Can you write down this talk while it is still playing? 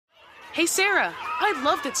Hey Sarah, I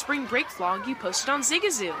love that spring break vlog you posted on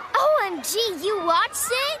Zigazoo. OMG, you watched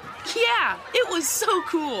it? Yeah, it was so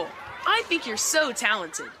cool. I think you're so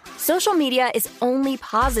talented. Social media is only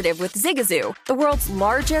positive with Zigazoo, the world's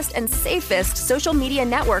largest and safest social media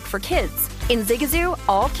network for kids. In Zigazoo,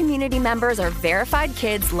 all community members are verified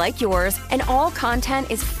kids like yours, and all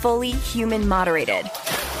content is fully human moderated.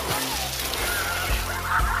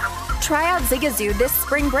 Try out Zigazoo this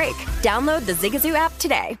spring break. Download the Zigazoo app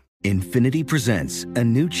today. Infiniti presents a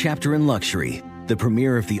new chapter in luxury, the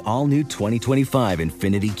premiere of the all-new 2025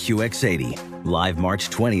 Infiniti QX80, live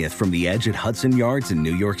March 20th from the Edge at Hudson Yards in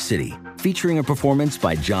New York City, featuring a performance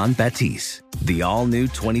by Jon Batiste. The all-new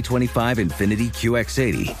 2025 Infiniti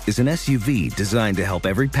QX80 is an SUV designed to help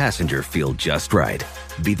every passenger feel just right.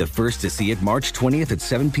 Be the first to see it March 20th at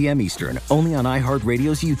 7 p.m. Eastern, only on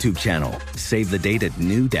iHeartRadio's YouTube channel. Save the date at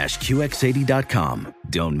new-QX80.com.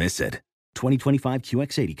 Don't miss it. 2025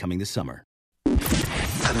 QX80 coming this summer.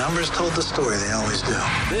 The numbers told the story, they always do.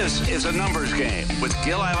 This is a numbers game with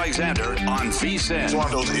Gil Alexander on VSiN. It's one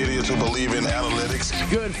of those idiots who believe in analytics.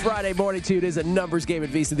 Good Friday morning to you. It is a numbers game at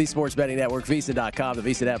VSiN, the sports betting network, VSiN.com, the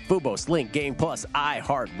VSiN app, Fubo, Sling, Game Plus,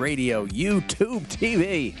 iHeartRadio, YouTube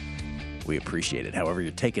TV. We appreciate it. However,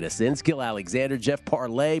 you're taking us in. It's Gil Alexander, Jeff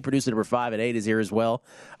Parlay, producer number 5 and 8 is here as well.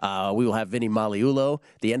 We will have Vinny Maliulo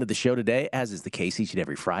at the end of the show today, as is the case each and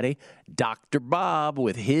every Friday. Dr. Bob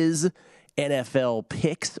with his NFL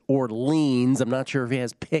picks or leans. I'm not sure if he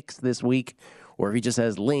has picks this week or if he just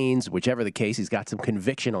has leans. Whichever the case, he's got some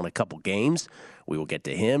conviction on a couple games. We will get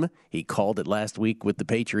to him. He called it last week with the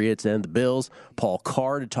Patriots and the Bills. Paul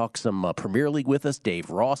Carr to talk some Premier League with us. Dave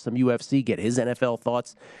Ross, some UFC, get his NFL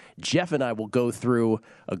thoughts. Jeff and I will go through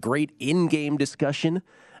a great in-game discussion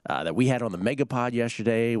that we had on the Megapod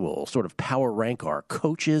yesterday. We'll sort of power rank our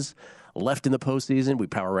coaches left in the postseason. We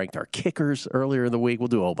power ranked our kickers earlier in the week. We'll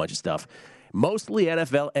do a whole bunch of stuff. Mostly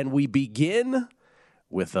NFL, and we begin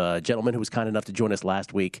with a gentleman who was kind enough to join us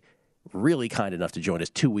last week, really kind enough to join us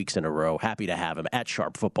 2 weeks in a row. Happy to have him at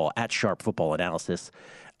Sharp Football, at Sharp Football Analysis.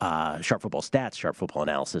 Sharp Football Stats, Sharp Football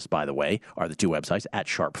Analysis, by the way, are the two websites. At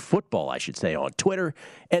Sharp Football, I should say, on Twitter.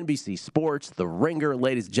 NBC Sports, The Ringer,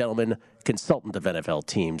 ladies and gentlemen, consultant of NFL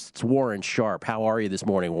teams. It's Warren Sharp. How are you this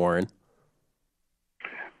morning, Warren?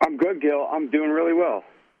 I'm good, Gil. I'm doing really well.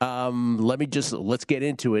 Let's get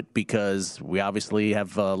into it because we obviously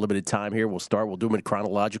have limited time here. We'll do them in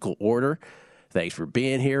chronological order. Thanks for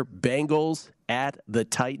being here. Bengals at the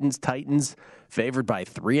Titans. Titans favored by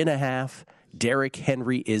 3.5. Derrick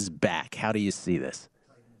Henry is back. How do you see this?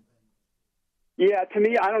 Yeah, to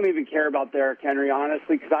me, I don't even care about Derrick Henry,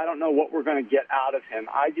 honestly, because I don't know what we're going to get out of him.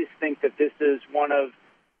 I just think that this is one of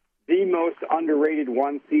the most underrated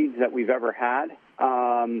one seeds that we've ever had.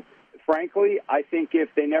 Frankly, I think if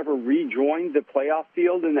they never rejoined the playoff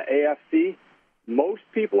field in the AFC, most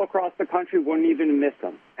people across the country wouldn't even miss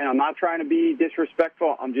them. And I'm not trying to be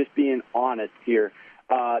disrespectful. I'm just being honest here,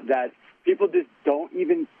 that people just don't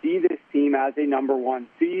even see this team as a number one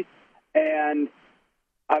seed. And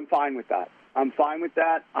I'm fine with that. I'm fine with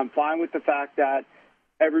that. I'm fine with the fact that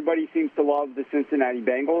everybody seems to love the Cincinnati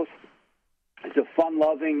Bengals. It's a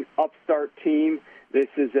fun-loving, upstart team. This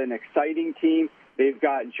is an exciting team. They've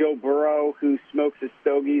got Joe Burrow, who smokes his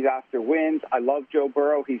stogies after wins. I love Joe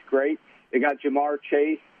Burrow. He's great. They got Jamar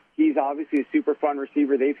Chase. He's obviously a super fun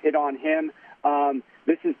receiver. They've hit on him.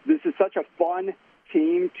 This is such a fun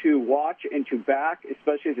team to watch and to back,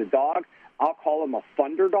 especially as a dog. I'll call him a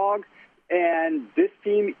thunderdog. And this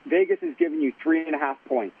team, Vegas is giving you 3.5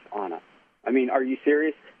 points on it. I mean, are you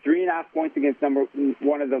serious? 3.5 points against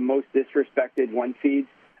one of the most disrespected one seeds.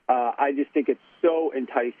 I just think it's so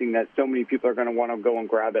enticing that so many people are going to want to go and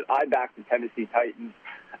grab it. I back the Tennessee Titans.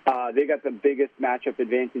 They got the biggest matchup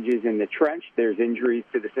advantages in the trench. There's injuries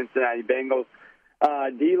to the Cincinnati Bengals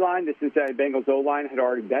D-line. The Cincinnati Bengals O-line had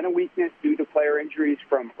already been a weakness due to player injuries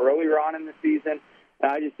from earlier on in the season.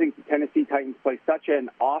 And I just think the Tennessee Titans play such an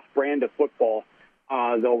off-brand of football.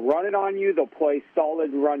 They'll run it on you. They'll play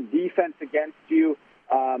solid run defense against you,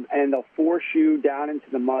 and they'll force you down into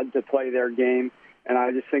the mud to play their game. And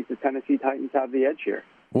I just think the Tennessee Titans have the edge here.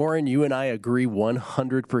 Warren, you and I agree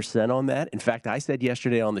 100% on that. In fact, I said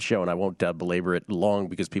yesterday on the show, and I won't belabor it long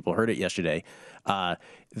because people heard it yesterday, that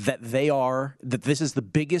this is the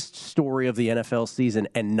biggest story of the NFL season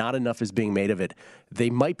and not enough is being made of it. They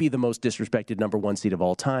might be the most disrespected number one seed of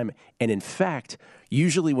all time. And in fact,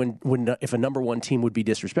 usually if a number one team would be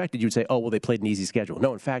disrespected, you'd say, oh, well, they played an easy schedule.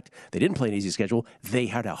 No, in fact, they didn't play an easy schedule. They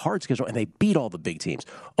had a hard schedule, and they beat all the big teams.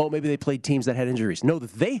 Oh, maybe they played teams that had injuries. No,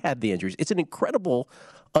 they had the injuries. It's an incredible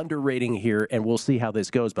underrating here, and we'll see how this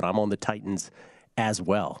goes, but I'm on the Titans as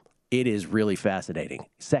well. it is really fascinating.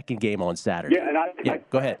 Second game on Saturday. Yeah, and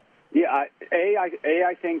go ahead. Yeah,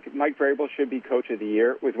 I think Mike Vrabel should be Coach of the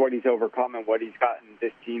Year with what he's overcome and what he's gotten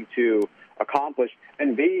this team to accomplish.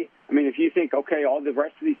 And B, I mean, if you think, okay, all the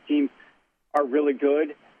rest of these teams are really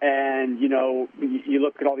good, and, you know, you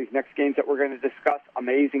look at all these next games that we're going to discuss,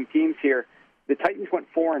 amazing teams here. The Titans went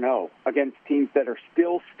 4-0 against teams that are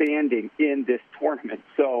still standing in this tournament.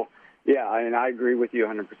 So, yeah, and I agree with you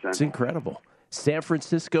 100%. It's incredible. San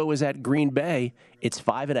Francisco is at Green Bay. It's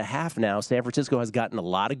 5.5 now. San Francisco has gotten a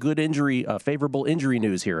lot of good favorable injury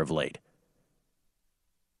news here of late.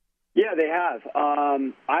 Yeah, they have.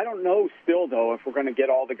 I don't know still, though, if we're going to get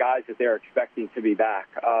all the guys that they're expecting to be back.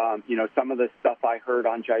 You know, some of the stuff I heard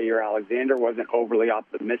on Jair Alexander wasn't overly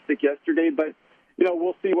optimistic yesterday, but, you know,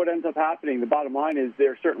 we'll see what ends up happening. The bottom line is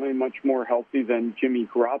they're certainly much more healthy than Jimmy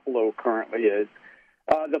Garoppolo currently is.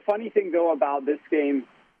 The funny thing, though, about this game,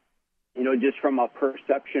 you know, just from a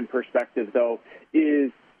perception perspective, though,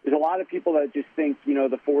 is there's a lot of people that just think, you know,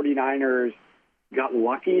 the 49ers got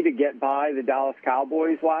lucky to get by the Dallas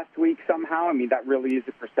Cowboys last week somehow. I mean, that really is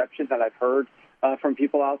a perception that I've heard from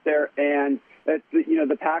people out there. And, that, you know,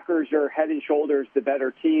 the Packers are head and shoulders the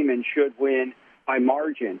better team and should win by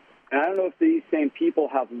margin. And I don't know if these same people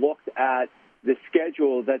have looked at the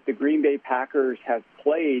schedule that the Green Bay Packers have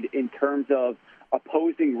played in terms of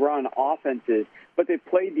opposing run offenses, but they've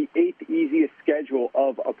played the 8th easiest schedule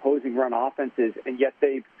of opposing run offenses, and yet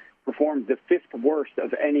they've performed the 5th worst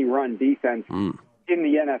of any run defense in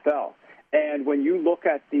the NFL. And when you look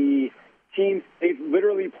at the teams, they've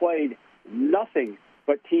literally played nothing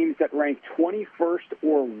but teams that rank 21st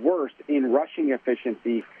or worse in rushing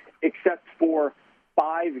efficiency, except for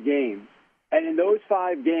 5 games. And in those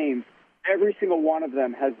 5 games, every single one of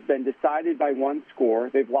them has been decided by one score.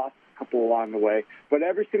 They've lost a couple along the way, but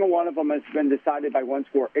every single one of them has been decided by one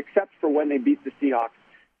score, except for when they beat the Seahawks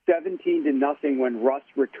 17-0 when Russ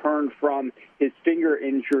returned from his finger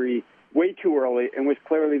injury way too early and was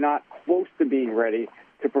clearly not close to being ready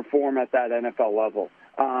to perform at that NFL level.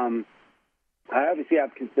 I obviously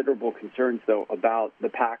have considerable concerns, though, about the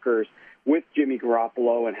Packers with Jimmy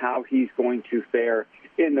Garoppolo and how he's going to fare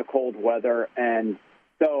in the cold weather. And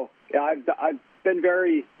so I've been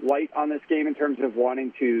very light on this game in terms of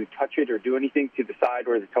wanting to touch it or do anything to decide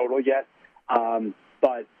where the total yet.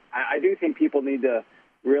 But I do think people need to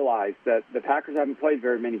realize that the Packers haven't played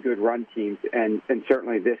very many good run teams, and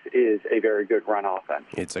certainly this is a very good run offense.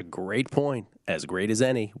 It's a great point, as great as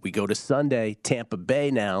any. We go to Sunday, Tampa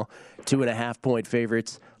Bay now, 2.5-point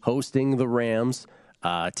favorites, hosting the Rams.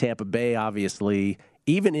 Tampa Bay, obviously,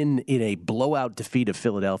 even in a blowout defeat of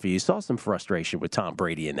Philadelphia, you saw some frustration with Tom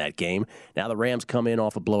Brady in that game. Now the Rams come in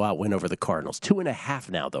off a blowout win over the Cardinals.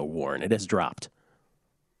 2.5 now, though, Warren. It has dropped.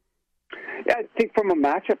 Yeah, I think from a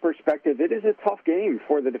matchup perspective, it is a tough game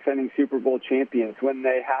for the defending Super Bowl champions when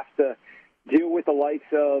they have to deal with the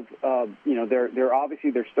likes of, they're obviously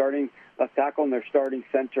their starting left tackle and their starting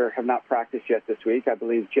center have not practiced yet this week. I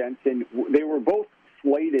believe Jensen, they were both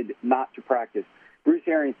slated not to practice. Bruce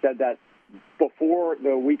Arians said that before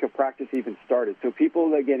the week of practice even started. So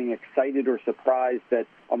people are getting excited or surprised that,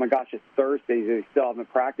 oh my gosh, it's Thursday, they still haven't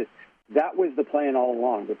practiced. That was the plan all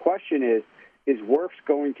along. The question is Wirfs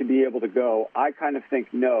going to be able to go? I kind of think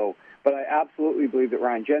no, but I absolutely believe that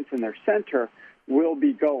Ryan Jensen, their center, will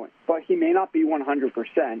be going. But he may not be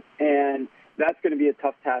 100%, and that's going to be a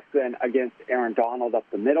tough task then against Aaron Donald up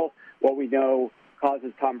the middle. What we know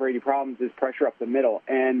causes Tom Brady problems is pressure up the middle.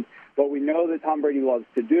 And what we know that Tom Brady loves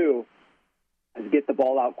to do is get the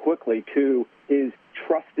ball out quickly to his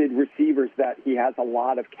trusted receivers that he has a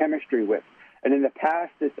lot of chemistry with. And in the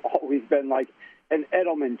past, it's always been like an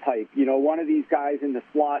Edelman type, one of these guys in the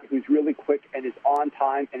slot who's really quick and is on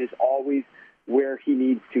time and is always where he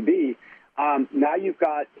needs to be. Now you've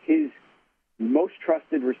got his most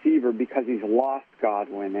trusted receiver because he's lost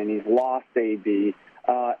Godwin and he's lost AB,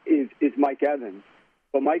 is Mike Evans.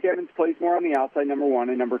 But Mike Evans plays more on the outside, number one.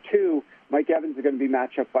 And number two, Mike Evans is going to be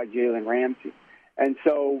matched up by Jalen Ramsey. And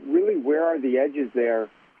so really, where are the edges there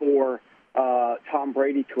for Tom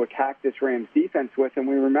Brady to attack this Rams defense with? And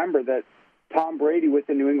we remember that Tom Brady with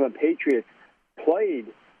the New England Patriots played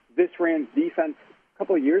this Rams defense a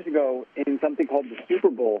couple of years ago in something called the Super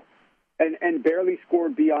Bowl and barely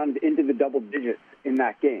scored beyond into the double digits in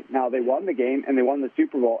that game. Now, they won the game and they won the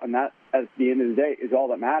Super Bowl, and that, at the end of the day, is all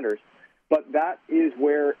that matters. But that is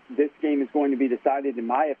where this game is going to be decided, in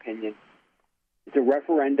my opinion. It's a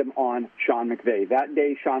referendum on Sean McVay. That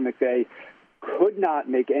day, Sean McVay could not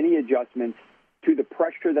make any adjustments to the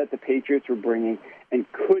pressure that the Patriots were bringing and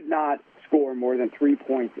could not score more than 3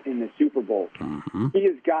 points in the Super Bowl. Mm-hmm. He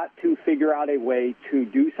has got to figure out a way to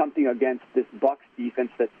do something against this Bucs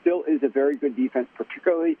defense that still is a very good defense,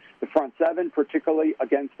 particularly the front seven, particularly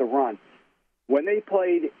against the run. When they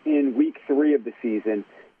played in Week 3 of the season,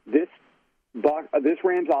 this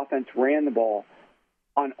Rams offense ran the ball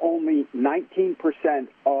on only 19%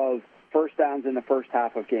 of first downs in the first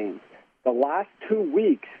half of games. The last 2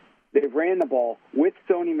 weeks, they've ran the ball with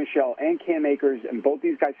Sony Michel and Cam Akers, and both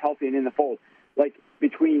these guys healthy and in the fold, like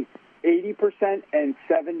between 80% and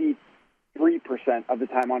 73% of the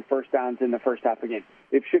time on first downs in the first half of games.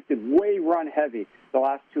 They've shifted way run heavy the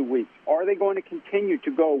last 2 weeks. Are they going to continue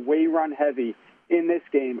to go way run heavy in this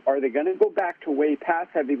game? Are they going to go back to way pass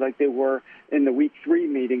heavy like they were in the Week 3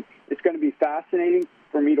 meeting? It's going to be fascinating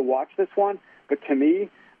for me to watch this one. But to me,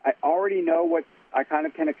 I already know what I kind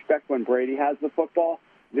of can expect when Brady has the football.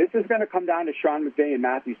 This is going to come down to Sean McVay and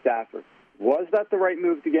Matthew Stafford. Was that the right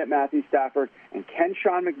move to get Matthew Stafford? And can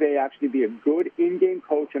Sean McVay actually be a good in-game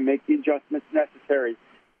coach and make the adjustments necessary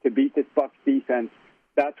to beat this Bucs defense?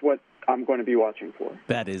 That's what I'm going to be watching for.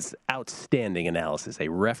 That is outstanding analysis, a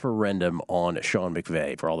referendum on Sean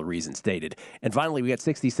McVay for all the reasons stated. And finally, we got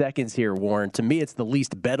 60 seconds here, Warren. To me, it's the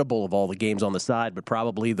least bettable of all the games on the side, but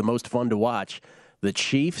probably the most fun to watch. The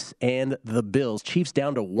Chiefs and the Bills. Chiefs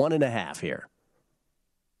down to 1.5 here.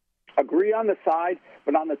 Agree on the side,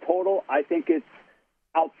 but on the total, I think it's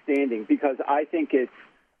outstanding because I think it's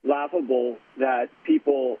laughable that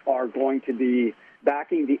people are going to be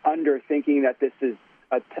backing the under thinking that this is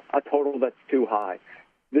a total that's too high.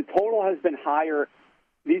 The total has been higher.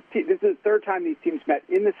 This is the third time these teams met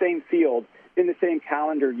in the same field, in the same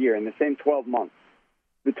calendar year, in the same 12 months.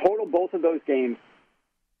 The total, both of those games,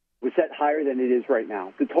 was set higher than it is right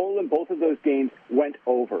now. The total in both of those games went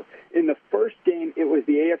over. In the first game, it was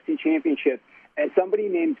the AFC Championship, and somebody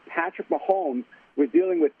named Patrick Mahomes was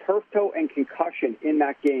dealing with turf toe and concussion in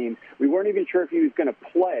that game. We weren't even sure if he was going to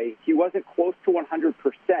play. He wasn't close to 100%.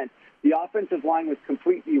 The offensive line was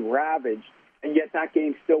completely ravaged, and yet that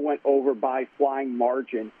game still went over by flying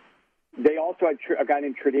margin. They also had a guy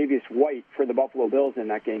named Tre'Davious White for the Buffalo Bills in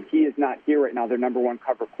that game. He is not here right now, their number one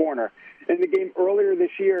cover corner. In the game earlier this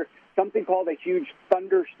year, something called a huge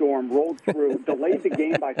thunderstorm rolled through, delayed the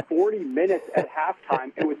game by 40 minutes at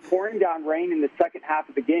halftime. It was pouring down rain in the second half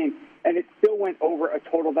of the game, and it still went over a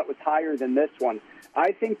total that was higher than this one.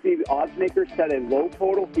 I think the odds makers set a low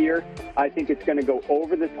total here. I think it's going to go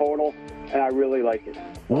over the total, and I really like it.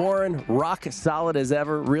 Warren, rock solid as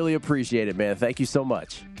ever. Really appreciate it, man. Thank you so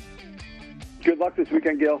much. Good luck this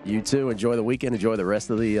weekend, Gil. You too. Enjoy the weekend. Enjoy the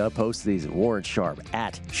rest of the postseason. Warren Sharp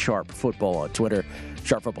at Sharp Football on Twitter.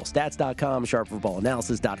 SharpFootballStats.com,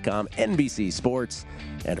 SharpFootballAnalysis.com, NBC Sports,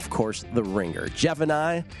 and, of course, The Ringer. Jeff and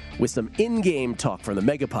I with some in-game talk from the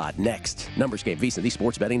Megapod next. Numbers Game, VSiN, the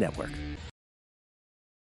Sports Betting Network.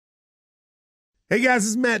 Hey guys, this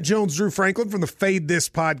is Matt Jones, Drew Franklin from the Fade This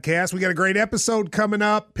podcast. We got a great episode coming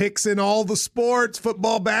up, picks in all the sports,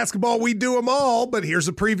 football, basketball, we do them all, but here's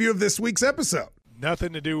a preview of this week's episode.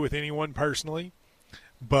 Nothing to do with anyone personally,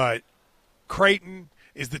 but Creighton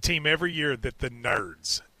is the team every year that the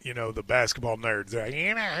nerds, the basketball nerds, they're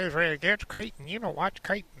like, it's Creighton, watch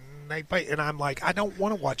Creighton. They play, and I'm like, I don't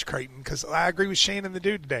want to watch Creighton because I agree with Shannon the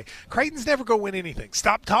dude today. Creighton's never going to win anything.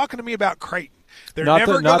 Stop talking to me about Creighton. They're not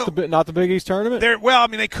never not the Big East tournament.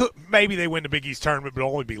 They could maybe they win the Big East tournament, but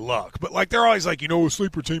it'll only be luck. But they're always like, a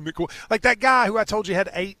sleeper team that like that guy who I told you had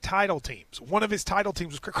 8 title teams. One of his title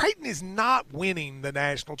teams was Creighton is not winning the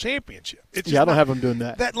national championship. I don't have them doing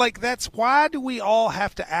that. That's why do we all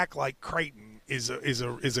have to act like Creighton is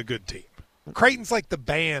a good team? Creighton's like the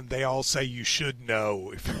band they all say you should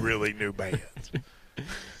know if you really knew bands.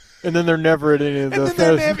 And then they're never at any of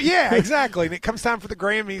the yeah, exactly. And it comes time for the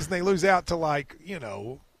Grammys, and they lose out to,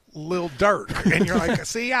 Lil Durk. And you're like,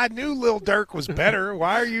 see, I knew Lil Durk was better.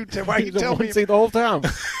 Why are you telling me? See the whole time.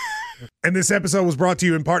 And this episode was brought to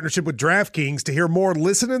you in partnership with DraftKings. To hear more,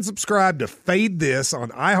 listen and subscribe to Fade This on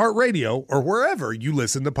iHeartRadio or wherever you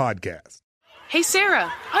listen to podcasts. Hey,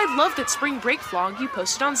 Sarah, I love that spring break vlog you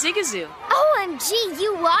posted on Zigazoo. OMG,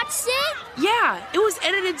 you watched it? Yeah, it was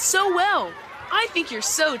edited so well. I think you're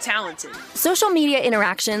so talented. Social media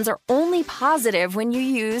interactions are only positive when you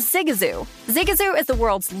use Zigazoo. Zigazoo is the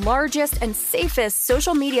world's largest and safest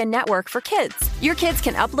social media network for kids. Your kids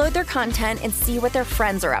can upload their content and see what their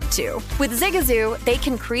friends are up to. With Zigazoo, they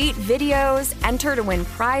can create videos, enter to win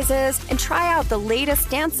prizes, and try out the latest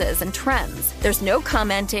dances and trends. There's no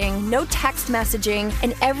commenting, no text messaging,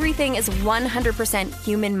 and everything is 100%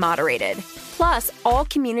 human moderated. Plus, all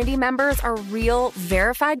community members are real,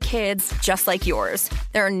 verified kids just like yours.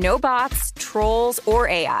 There are no bots, trolls, or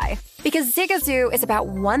AI. Because Zigazoo is about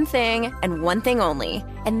one thing and one thing only,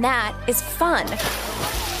 and that is fun.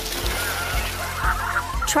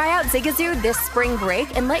 Try out Zigazoo this spring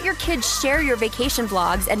break and let your kids share your vacation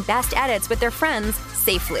vlogs and best edits with their friends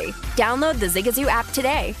safely. Download the Zigazoo app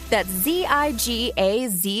today. That's Zigazoo.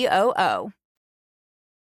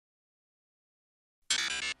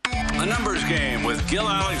 A Numbers Game with Gil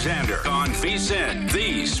Alexander on VSiN,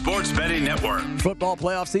 the Sports Betting Network. Football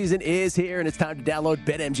playoff season is here, and it's time to download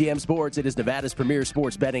BetMGM Sports. It is Nevada's premier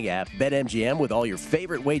sports betting app. BetMGM with all your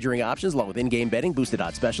favorite wagering options, along with in-game betting, boosted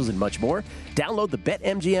odds specials, and much more. Download the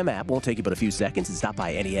BetMGM app. Won't take you but a few seconds, and stop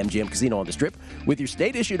by any MGM casino on the Strip with your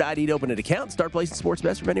state-issued ID to open an account and start placing sports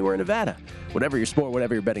bets from anywhere in Nevada. Whatever your sport,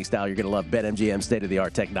 whatever your betting style, you're going to love BetMGM's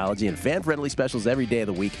state-of-the-art technology and fan-friendly specials every day of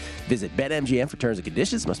the week. Visit BetMGM for terms and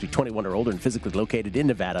conditions. Must be 21 or older and physically located in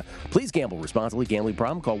Nevada. Please gamble responsibly. Gambling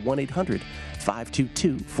problem? Call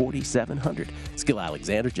 1-800-522-4700. Skill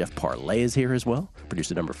Alexander, Jeff Parlay is here as well.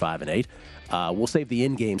 Producer number 5 and 8. We'll save the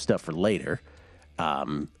in-game stuff for later.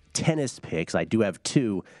 Tennis picks. I do have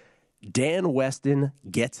 2. Dan Weston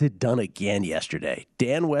gets it done again yesterday.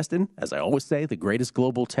 Dan Weston, as I always say, the greatest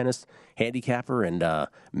global tennis handicapper and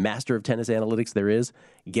master of tennis analytics there is,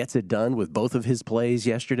 gets it done with both of his plays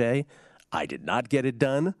yesterday. I did not get it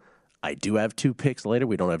done. I do have 2 picks later.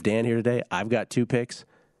 We don't have Dan here today. I've got 2 picks.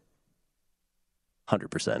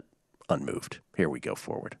 100% unmoved. Here we go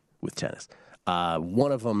forward with tennis.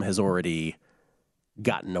 One of them has already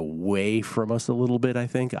gotten away from us a little bit, I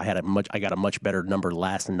think. I got a much better number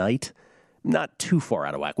last night. Not too far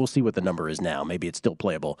out of whack. We'll see what the number is now. Maybe it's still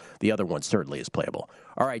playable. The other one certainly is playable.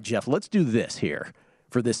 All right, Jeff, let's do this here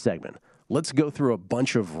for this segment. Let's go through a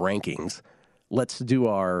bunch of rankings. Let's do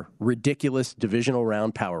our ridiculous divisional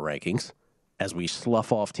round power rankings as we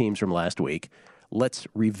slough off teams from last week. Let's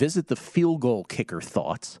revisit the field goal kicker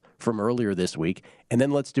thoughts from earlier this week, and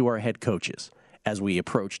then let's do our head coaches as we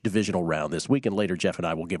approach divisional round this week. And later, Jeff and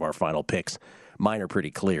I will give our final picks. Mine are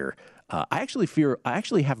pretty clear. I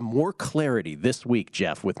actually have more clarity this week,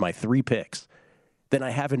 Jeff, with my 3 picks than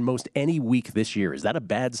I have in most any week this year. Is that a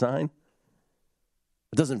bad sign?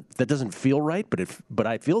 That doesn't feel right, but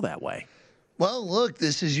I feel that way. Well, look,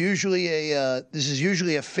 this is usually a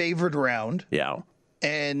favored round. Yeah.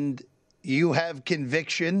 And you have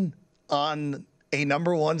conviction on a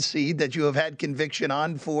number 1 seed that you have had conviction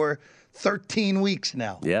on for 13 weeks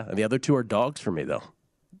now. Yeah, and the other 2 are dogs for me, though.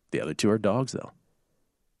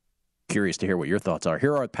 Curious to hear what your thoughts are.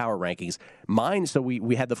 Here are the power rankings. Mine, so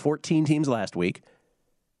we had the 14 teams last week.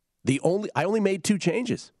 I only made 2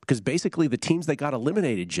 changes because basically the teams that got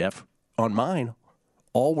eliminated, Jeff, on mine,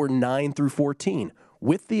 all were 9 through 14,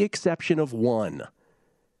 with the exception of 1.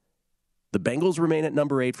 The Bengals remain at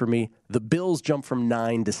number 8 for me. The Bills jump from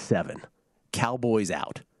 9 to 7. Cowboys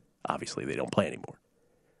out. Obviously, they don't play anymore.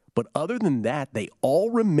 But other than that, they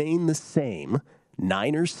all remain the same.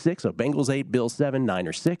 Niners 6, so Bengals 8, Bills 7,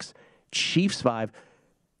 Niners 6, Chiefs 5.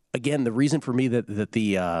 Again, the reason for me that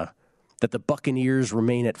the Buccaneers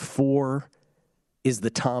remain at 4 is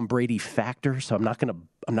the Tom Brady factor. So I'm not gonna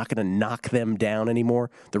knock them down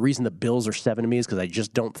anymore. The reason the Bills are 7 to me is because I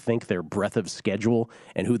just don't think their breadth of schedule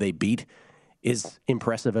and who they beat is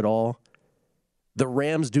impressive at all. The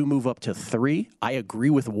Rams do move up to 3. I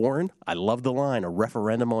agree with Warren. I love the line, a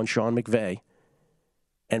referendum on Sean McVay.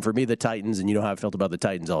 And for me, the Titans, and you know how I felt about the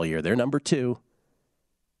Titans all year, they're number 2.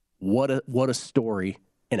 What a story,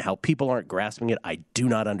 and how people aren't grasping it, I do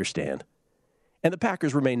not understand. And the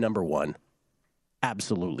Packers remain number 1.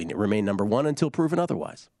 Absolutely remain number 1 until proven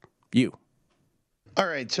otherwise. You. All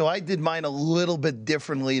right, so I did mine a little bit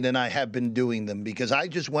differently than I have been doing them because I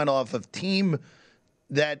just went off of team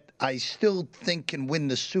that I still think can win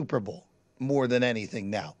the Super Bowl more than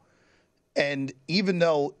anything now. And even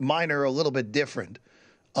though mine are a little bit different,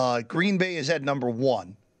 Green Bay is at number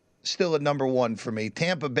 1, still at number 1 for me.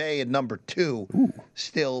 Tampa Bay at number 2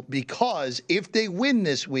 still, because if they win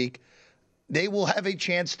this week, they will have a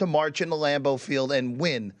chance to march into Lambeau Field and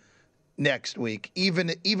win next week,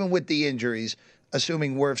 even with the injuries,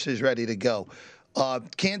 assuming Wirfs is ready to go.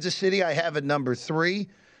 Kansas City, I have at number 3.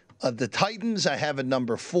 The Titans, I have at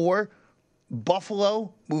number 4.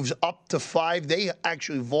 Buffalo moves up to 5. They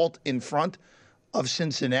actually vault in front of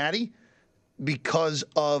Cincinnati because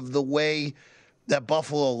of the way that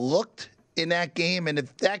Buffalo looked in that game. And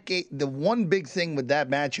if that game, the one big thing with that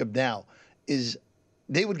matchup now is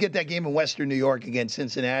they would get that game in Western New York against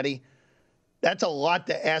Cincinnati. That's a lot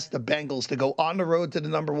to ask the Bengals to go on the road to the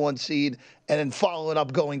number 1 seed and then follow it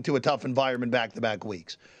up going to a tough environment back-to-back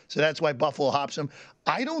weeks. So that's why Buffalo hops them.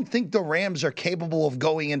 I don't think the Rams are capable of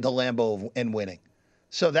going into Lambeau and winning.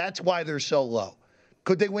 So that's why they're so low.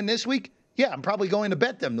 Could they win this week? Yeah, I'm probably going to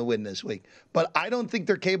bet them to win this week. But I don't think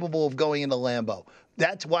they're capable of going into Lambeau.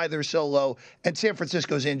 That's why they're so low. And San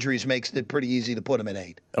Francisco's injuries makes it pretty easy to put them at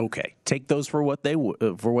 8. Okay, take those for what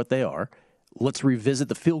they are. Let's revisit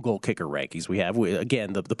the field goal kicker rankings we have.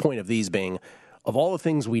 Again, the point of these being, of all the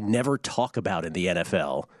things we never talk about in the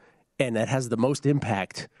NFL, and that has the most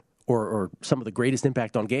impact or some of the greatest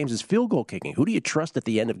impact on games is field goal kicking. Who do you trust at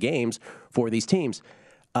the end of games for these teams?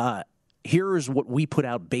 Here's what we put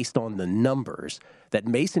out based on the numbers. That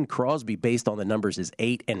Mason Crosby, based on the numbers, is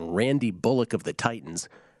 8, and Randy Bullock of the Titans,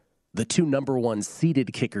 the 2 number 1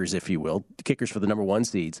 seeded kickers, if you will, kickers for the number 1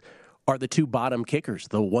 seeds, are the 2 bottom kickers,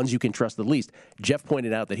 the ones you can trust the least. Jeff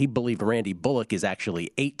pointed out that he believed Randy Bullock is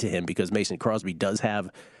actually 8 to him because Mason Crosby does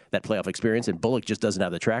have that playoff experience, and Bullock just doesn't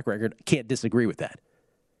have the track record. Can't disagree with that.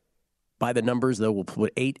 By the numbers, though, we'll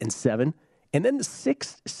put 8 and 7. And then the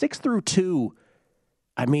 6 through 2,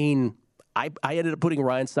 I mean, I ended up putting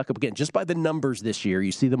Ryan Succop again. Just by the numbers this year,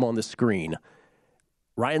 you see them on the screen.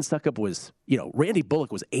 Ryan Succop was, Randy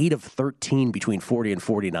Bullock was 8 of 13 between 40 and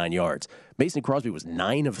 49 yards. Mason Crosby was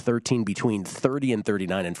 9 of 13 between 30 and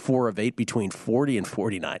 39 and 4 of 8 between 40 and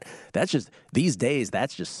 49. That's just, these days,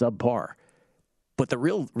 that's just subpar. But the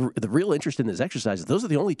real interest in this exercise is those are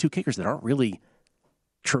the only 2 kickers that aren't really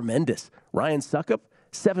tremendous. Ryan Succop,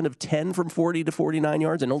 7 of 10 from 40 to 49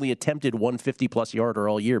 yards and only attempted 150-plus yarder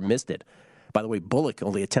all year, missed it. By the way, Bullock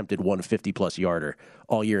only attempted 150-plus yarder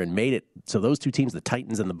all year and made it. So those 2 teams, the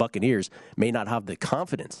Titans and the Buccaneers, may not have the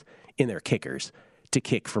confidence in their kickers to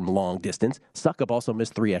kick from long distance. Succop also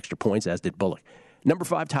missed 3 extra points, as did Bullock. Number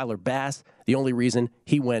 5, Tyler Bass. The only reason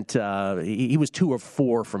he went, he was 2 of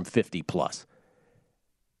 4 from 50-plus.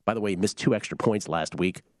 By the way, he missed 2 extra points last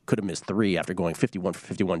week. Could have missed 3 after going 51 for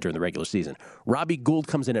 51 during the regular season. Robbie Gould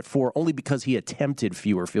comes in at 4 only because he attempted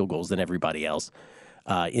fewer field goals than everybody else.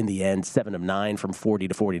 In the end, 7 of 9 from 40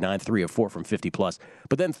 to 49, 3 of 4 from 50-plus.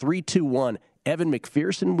 But then 3-2-1, Evan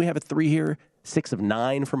McPherson, we have a 3 here, 6 of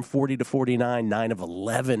 9 from 40 to 49, 9 of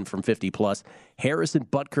 11 from 50-plus. Harrison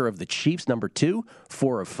Butker of the Chiefs, number 2,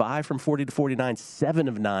 4 of 5 from 40 to 49, 7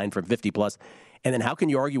 of 9 from 50-plus. And then how can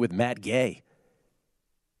you argue with Matt Gay?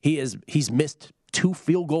 He's missed 2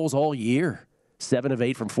 field goals all year, 7 of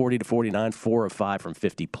 8 from 40 to 49, 4 of 5 from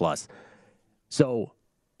 50-plus. So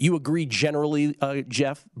you agree generally,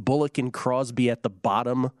 Jeff, Bullock and Crosby at the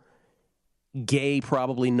bottom, Gay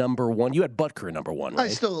probably number 1. You had Butker number 1, right? I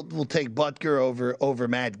still will take Butker over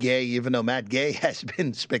Matt Gay, even though Matt Gay has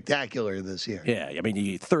been spectacular this year. Yeah, I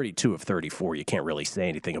mean, 32 of 34. You can't really say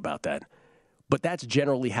anything about that. But that's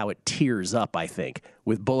generally how it tiers up, I think,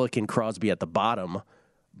 with Bullock and Crosby at the bottom,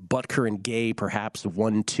 Butker and Gay perhaps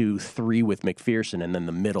 1, 2, 3 with McPherson, and then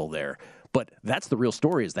the middle there. But that's the real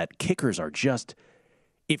story, is that kickers are just,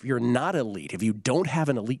 if you're not elite, if you don't have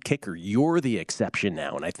an elite kicker, you're the exception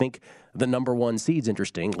now. And I think the number 1 seeds,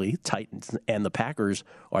 interestingly, Titans and the Packers,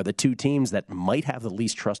 are the 2 teams that might have the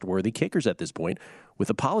least trustworthy kickers at this point, with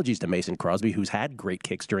apologies to Mason Crosby, who's had great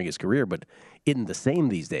kicks during his career, but isn't the same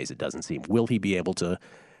these days, it doesn't seem. Will he be able to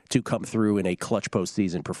come through in a clutch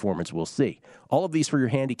postseason performance? We'll see. All of these for your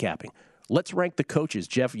handicapping. Let's rank the coaches.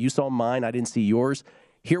 Jeff, you saw mine. I didn't see yours.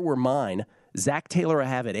 Here were mine. Zach Taylor I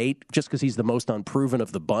have at 8 just because he's the most unproven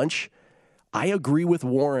of the bunch. I agree with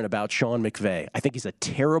Warren about Sean McVay. I think he's a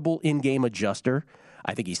terrible in-game adjuster.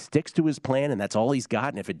 I think he sticks to his plan, and that's all he's got.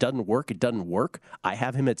 And if it doesn't work, it doesn't work. I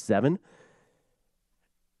have him at 7.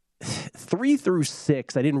 3 through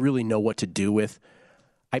 6, I didn't really know what to do with.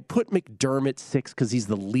 I put McDermott 6 because he's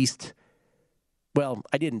the least. Well,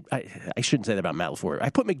 I shouldn't say that about Matt LaFleur. I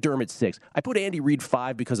put McDermott 6. I put Andy Reid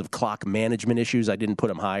 5 because of clock management issues. I didn't put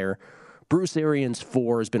him higher. Bruce Arians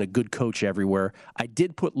 4 has been a good coach everywhere. I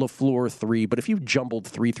did put LaFleur 3, but if you jumbled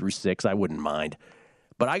 3 through 6, I wouldn't mind.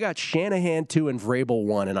 But I got Shanahan 2 and Vrabel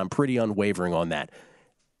 1, and I'm pretty unwavering on that.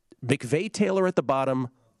 McVay Taylor at the bottom,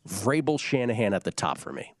 Vrabel Shanahan at the top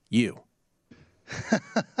for me. You.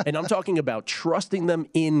 And I'm talking about trusting them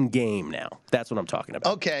in game now. That's what I'm talking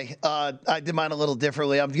about. Okay, I did mine a little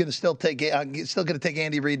differently. I'm still going to take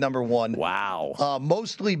Andy Reid number 1. Wow.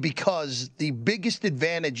 Mostly because the biggest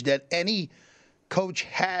advantage that any coach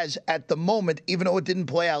has at the moment, even though it didn't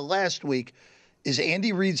play out last week, is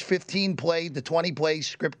Andy Reid's 15-play to 20-play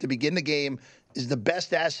script to begin the game is the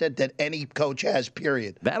best asset that any coach has,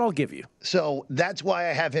 period. That I'll give you. So that's why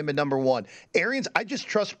I have him at number 1. Arians, I just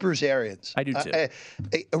trust Bruce Arians. I do too.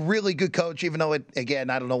 A really good coach, even though, again,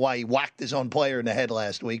 I don't know why he whacked his own player in the head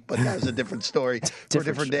last week, but that was a different story for a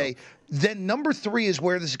different day. Then number 3 is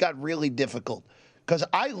where this got really difficult, because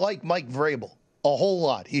I like Mike Vrabel a whole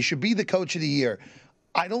lot. He should be the coach of the year.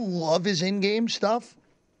 I don't love his in-game stuff.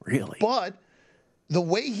 Really? But the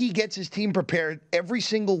way he gets his team prepared every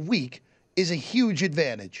single week is a huge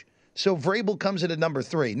advantage. So Vrabel comes in at number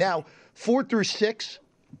 3. Now, 4 through 6,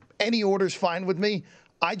 any order's fine with me.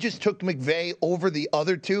 I just took McVay over the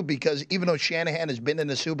other two because even though Shanahan has been in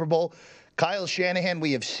the Super Bowl, Kyle Shanahan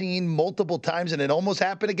we have seen multiple times, and it almost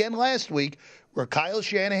happened again last week, where Kyle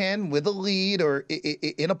Shanahan with a lead or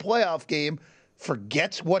in a playoff game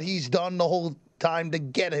forgets what he's done the whole time to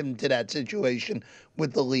get him to that situation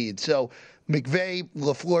with the lead. So McVay,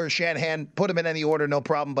 LaFleur, Shanahan, put them in any order, no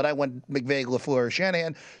problem. But I went McVay, LaFleur,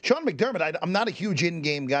 Shanahan. Sean McDermott, I'm not a huge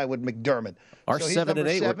in-game guy with McDermott. Our so 7 and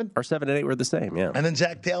 8 were the same, yeah. And then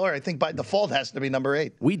Zach Taylor, I think by default has to be number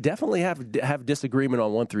 8. We definitely have disagreement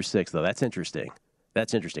on 1 through 6, though. That's interesting.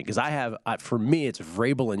 That's interesting because for me, it's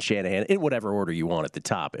Vrabel and Shanahan in whatever order you want at the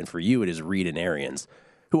top, and for you, it is Reed and Arians,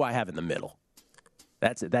 who I have in the middle.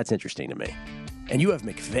 That's interesting to me. And you have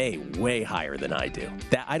McVay way higher than I do.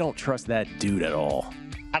 I don't trust that dude at all.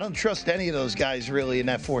 I don't trust any of those guys really in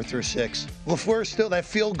that 4 through 6. LaFleur still that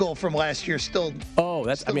field goal from last year still. Oh,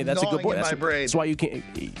 that's a good point. That's why you can't.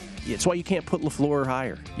 It's why you can't put LaFleur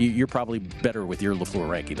higher. You're probably better with your LaFleur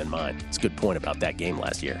ranking than mine. It's a good point about that game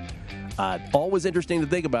last year. Always interesting to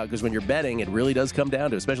think about because when you're betting, it really does come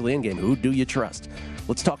down to, especially in game, who do you trust?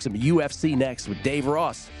 Let's talk some UFC next with Dave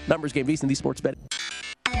Ross. Numbers Game, VSiN, the Sports Bet.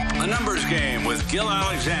 A Numbers Game with Gil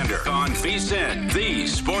Alexander on VSiN, the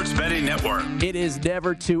Sports Betting Network. It is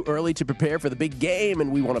never too early to prepare for the big game,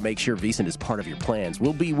 and we want to make sure VSiN is part of your plans.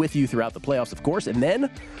 We'll be with you throughout the playoffs, of course, and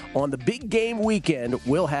then on the big game weekend,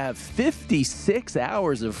 we'll have 56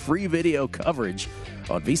 hours of free video coverage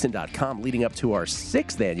on VSiN.com leading up to our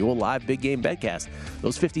 6th annual live big game betcast.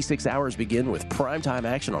 Those 56 hours begin with primetime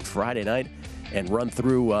action on Friday night and run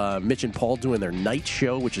through Mitch and Paul doing their night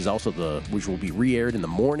show, which will be re-aired in the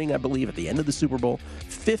morning, I believe, at the end of the Super Bowl.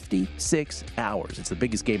 56 hours. It's the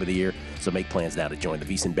biggest game of the year, so make plans now to join the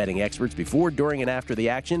VSiN betting experts before, during, and after the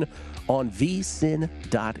action on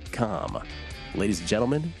VSiN.com. Ladies and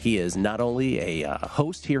gentlemen, he is not only a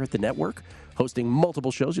host here at the network, hosting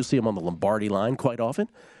multiple shows. You'll see him on the Lombardi line quite often,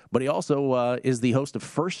 but he also is the host of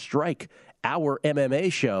First Strike, our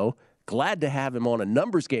MMA show. Glad to have him on a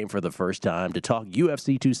numbers game for the first time to talk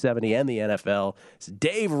UFC 270 and the NFL. It's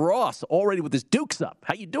Dave Ross, already with his dukes up.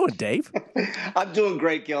 How you doing, Dave? I'm doing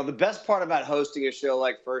great, Gil. The best part about hosting a show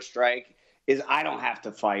like First Strike is I don't have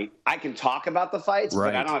to fight. I can talk about the fights, right,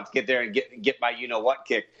 but I don't have to get there and get my you-know-what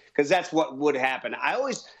kick, because that's what would happen. I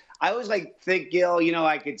always think, Gil,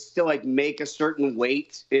 I could still make a certain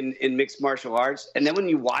weight in mixed martial arts. And then when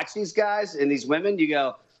you watch these guys and these women, you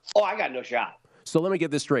go, oh, I got no shot. So let me get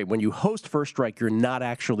this straight. When you host First Strike, you're not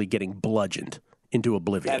actually getting bludgeoned into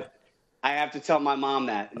oblivion. I have to tell my mom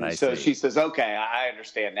that. And so she says, okay, I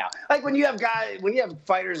understand now. Like when you have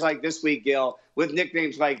fighters like this week, Gil, with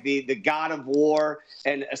nicknames like the God of War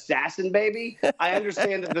and Assassin Baby, I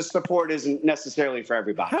understand that the support isn't necessarily for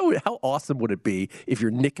everybody. How awesome would it be if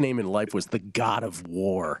your nickname in life was the God of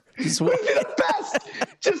War? It would be the best.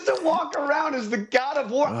 Just to walk around as the God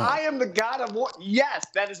of War. I am the God of War. Yes,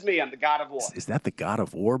 that is me. I'm the God of War. Is that the God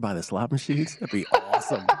of War by the slot machines? That'd be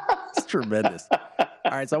awesome. It's tremendous.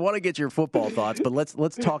 All right, so I want to get your football thoughts, but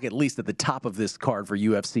let's talk at least at the top of this card for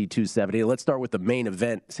UFC 270. Let's start with the main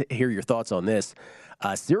event. Hear your thoughts on this.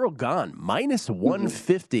 Ciryl Gane, minus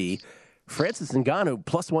 150. Francis Ngannou,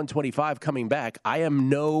 plus 125 coming back. I am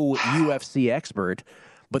no UFC expert,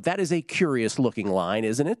 but that is a curious-looking line,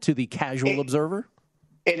 isn't it, to the casual observer?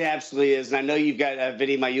 It absolutely is. And I know you've got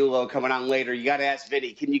Vinny Maiulo coming on later. You got to ask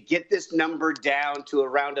Vinny, can you get this number down to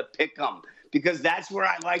around a pick-em? Because that's where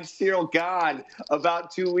I liked Ciryl Gane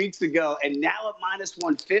about 2 weeks ago. And now at minus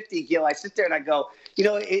 150, Gil, I sit there and I go,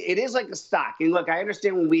 it is like a stock. And look, I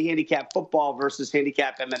understand when we handicap football versus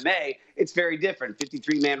handicap MMA, it's very different.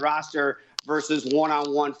 53-man roster versus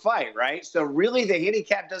one-on-one fight, right? So really the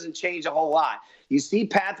handicap doesn't change a whole lot. You see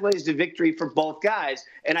pathways to victory for both guys,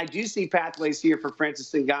 and I do see pathways here for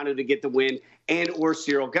Francis Ngannou to get the win and or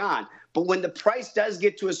Ciryl Gane. But when the price does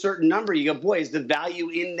get to a certain number, you go, boy, is the value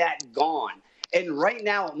in that gone? And right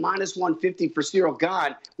now at minus 150 for Ciryl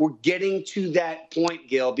Gane, we're getting to that point,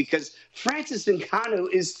 Gil, because Francis Ngannou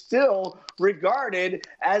is still regarded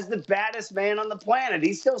as the baddest man on the planet.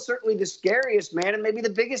 He's still certainly the scariest man and maybe the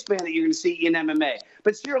biggest man that you're going to see in MMA.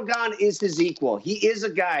 But Ciryl Gane is his equal. He is a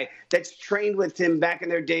guy that's trained with him back in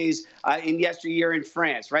their days in yesteryear in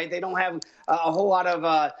France, right? They don't have a whole lot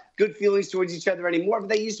of good feelings towards each other anymore, but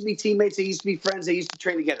they used to be teammates. They used to be friends. They used to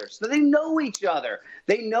train together. So they know each other.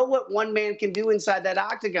 They know what one man can do inside that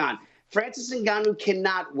octagon. Francis Ngannou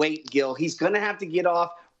cannot wait, Gil. He's going to have to get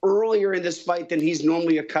off earlier in this fight than he's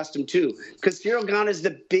normally accustomed to, because Ciryl Gane is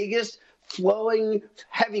the biggest flowing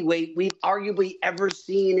heavyweight we've arguably ever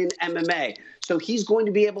seen in MMA. So he's going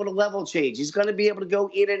to be able to level change. He's going to be able to go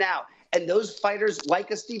in and out. And those fighters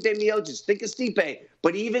like a Stipe Miocic, think of Stipe,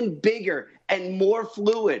 but even bigger and more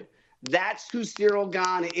fluid. That's who Cyril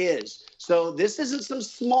Gane is. So this isn't some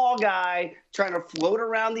small guy trying to float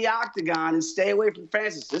around the octagon and stay away from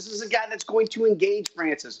Francis. This is a guy that's going to engage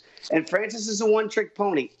Francis. And Francis is a one-trick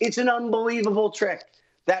pony. It's an unbelievable trick,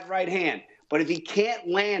 that right hand. But if he can't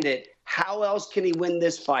land it, how else can he win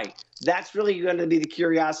this fight? That's really going to be the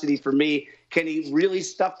curiosity for me. Can he really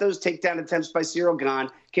stuff those takedown attempts by Cyril Gane?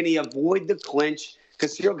 Can he avoid the clinch?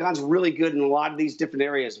 Because Cyril Gane's really good in a lot of these different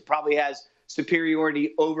areas. He probably has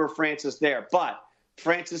superiority over Francis there. But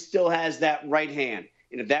Francis still has that right hand.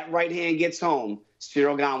 And if that right hand gets home,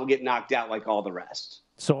 Cyril Gane will get knocked out like all the rest.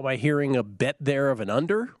 So am I hearing a bet there of an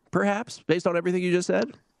under, perhaps, based on everything you just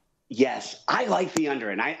said? Yes, I like the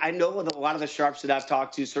under. And I know that a lot of the sharps that I've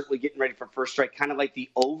talked to, certainly getting ready for First Strike, kind of like the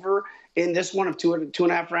over in this one of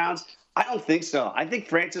 2.5 rounds. I don't think so. I think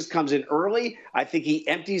Francis comes in early. I think he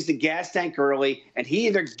empties the gas tank early, and he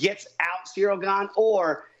either gets out Cyril Gane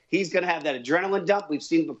or he's going to have that adrenaline dump. We've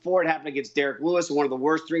seen it before. It happened against Derek Lewis in one of the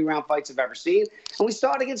worst 3-round fights I've ever seen. And we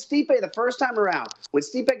saw it against Stipe the first time around. When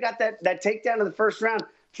Stipe got that takedown in the first round,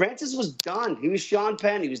 Francis was done. He was Sean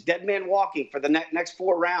Penn. He was dead man walking for the next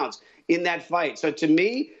 4 rounds in that fight. So to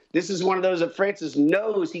me, this is one of those that Francis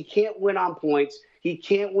knows he can't win on points. He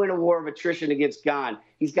can't win a war of attrition against Gane.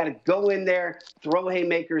 He's got to go in there, throw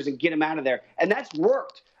haymakers, and get him out of there. And that's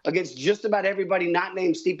worked against just about everybody not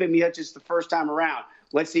named Stipe Miocic the first time around.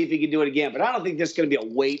 Let's see if he can do it again. But I don't think this is going to be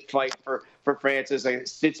a weight fight for Francis. Like,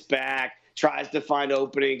 sits back, tries to find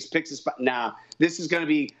openings, picks a spot. Nah, this is going to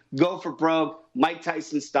be go for broke, Mike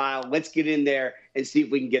Tyson style. Let's get in there and see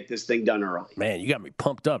if we can get this thing done early. Man, you got me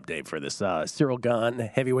pumped up, Dave, for this. Cyril Gane,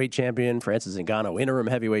 heavyweight champion, Francis Ngannou, interim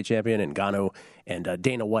heavyweight champion, and Ngannou and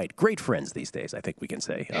Dana White. Great friends these days, I think we can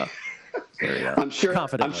say. Very, I'm sure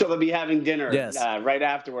they'll be having dinner right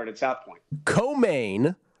afterward at South Point.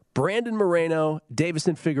 Co-main, Brandon Moreno,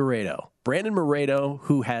 Davison Figueiredo. Brandon Moreno,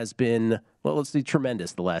 who has been, well, let's see,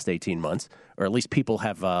 tremendous the last 18 months, or at least people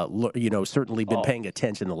have, certainly been paying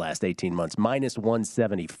attention the last 18 months. Minus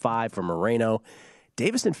 175 for Moreno.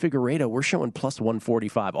 Davison Figueiredo, we're showing plus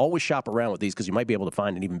 145. Always shop around with these because you might be able to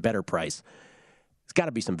find an even better price. There's got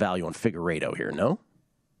to be some value on Figueiredo here, no?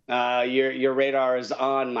 Your radar is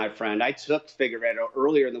on, my friend. I took Figueiredo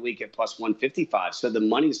earlier in the week at plus 155, so the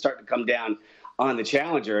money's starting to come down on the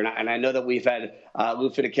challenger. And I know that we've had Lou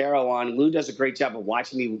Finicaro on. Lou does a great job of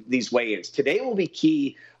watching these weigh-ins. Today will be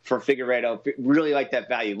key for Figueiredo. Really like that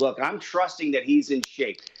value. Look, I'm trusting that he's in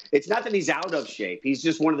shape. It's not that he's out of shape. He's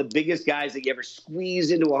just one of the biggest guys that you ever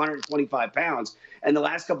squeeze into 125 pounds. And the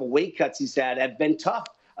last couple weight cuts he's had have been tough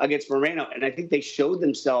against Moreno. And I think they showed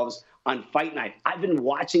themselves on Fight Night. I've been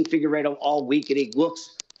watching Figueiredo all week, and he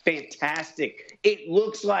looks fantastic. It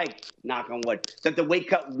looks like, knock on wood, that the weight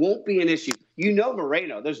cut won't be an issue. You know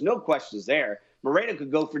Moreno. There's no questions there. Moreno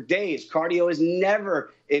could go for days. Cardio is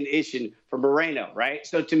never an issue for Moreno, right?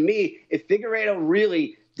 So to me, if Figueiredo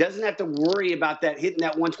really doesn't have to worry about that hitting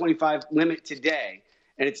that 125 limit today,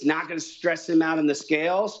 and it's not going to stress him out in the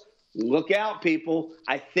scales, look out, people.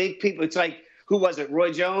 I think people, it's like, who was it?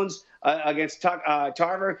 Roy Jones against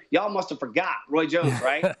Tarver? Y'all must have forgot Roy Jones,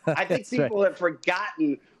 right? I think people have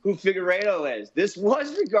forgotten who Figueiredo is. This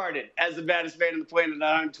was regarded as the baddest man in the planet at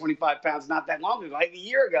 125 pounds not that long ago, like a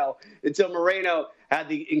year ago, until Moreno had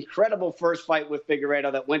the incredible first fight with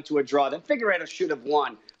Figueiredo that went to a draw that Figueiredo should have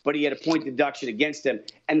won, but he had a point deduction against him.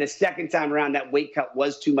 And the second time around, that weight cut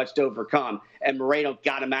was too much to overcome, and Moreno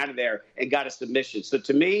got him out of there and got a submission. So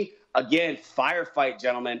to me, again, firefight,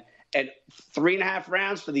 gentlemen, and 3.5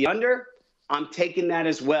 rounds for the under, I'm taking that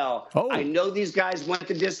as well. I know these guys went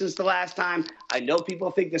the distance the last time. I know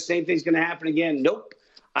people think the same thing's going to happen again. Nope.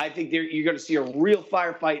 I think you're going to see a real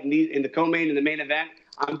firefight in the co-main and the main event.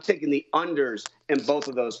 I'm taking the unders in both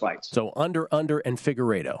of those fights. So under, and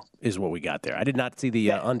Figueiredo is what we got there. I did not see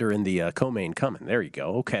the under in the co-main coming. There you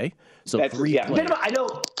go. Okay. So that's, three players. I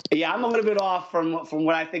know. Yeah, I'm a little bit off from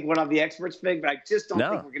what I think one of the experts think, but I just don't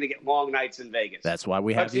think we're going to get long nights in Vegas. That's why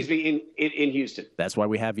we have in Houston. That's why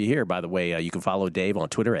we have you here. By the way, you can follow Dave on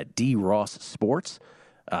Twitter at DRossSports.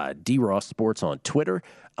 DRossSports on Twitter.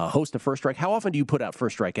 Host of First Strike. How often do you put out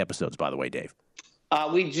First Strike episodes, by the way, Dave?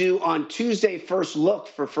 We do on Tuesday first look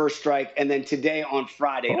for First Strike, and then today on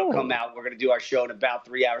Friday it'll come out. We're going to do our show in about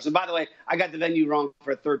 3 hours. And by the way, I got the venue wrong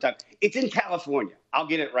for a third time. It's in California. I'll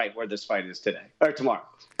get it right where this fight is today or tomorrow.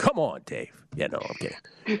 Come on, Dave. Yeah, no, I'm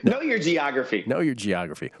kidding. Know your geography. Know your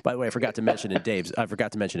geography. By the way, I forgot to mention in Dave's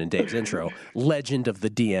intro, legend of the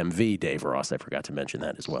DMV, Dave Ross. I forgot to mention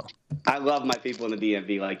that as well. I love my people in the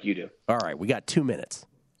DMV like you do. All right, we got 2 minutes.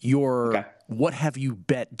 What have you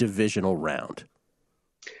bet divisional round?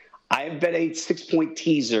 I have bet a 6-point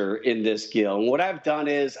teaser in this, Gil. And what I've done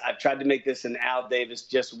is I've tried to make this an Al Davis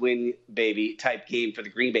just win, baby type game for the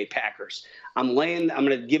Green Bay Packers. I'm going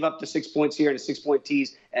to give up the 6 points here and a 6-point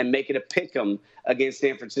tease and make it a pick 'em against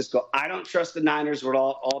San Francisco. I don't trust the Niners with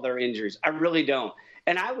all their injuries. I really don't.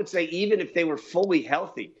 And I would say even if they were fully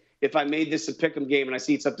healthy, if I made this a pick 'em game, and I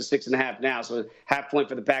see it's up to 6.5 now, so half point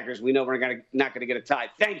for the Packers, we know we're not going to get a tie.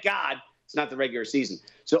 Thank God. It's not the regular season.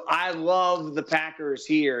 So I love the Packers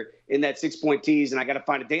here in that 6-point tease, and I got to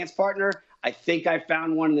find a dance partner. I think I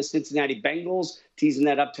found one in the Cincinnati Bengals, teasing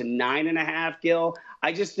that up to 9.5, Gil.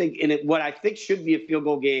 I just think what I think should be a field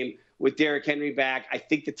goal game with Derrick Henry back. I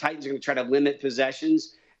think the Titans are going to try to limit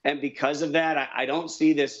possessions, and because of that, I don't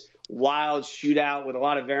see this wild shootout with a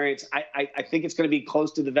lot of variance. I think it's going to be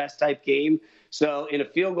close to the vest type game. So in a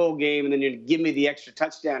field goal game, and then you're going to give me the extra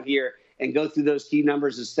touchdown here, and go through those key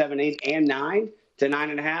numbers of 7, 8, and 9 to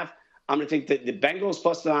 9.5, I'm going to take the Bengals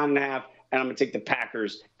plus the 9.5, and I'm going to take the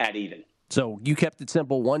Packers at even. So you kept it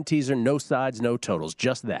simple, one teaser, no sides, no totals,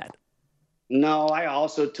 just that. No, I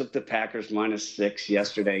also took the Packers -6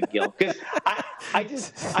 yesterday, Gil, because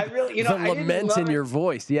I really, the lament in your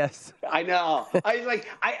voice, yes. I know.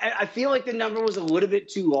 I feel like the number was a little bit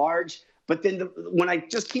too large. But then when I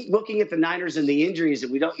just keep looking at the Niners and the injuries,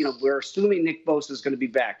 and we're assuming Nick Bosa is going to be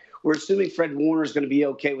back. We're assuming Fred Warner is going to be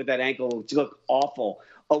okay with that ankle. It looked awful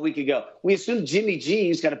a week ago. We assume Jimmy G,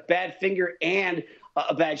 who's got a bad finger and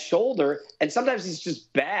a bad shoulder, and sometimes he's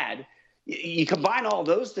just bad. You combine all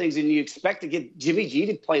those things, and you expect to get Jimmy G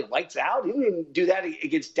to play lights out. He didn't even do that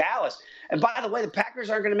against Dallas. And by the way, the Packers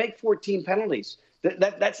aren't going to make 14 penalties.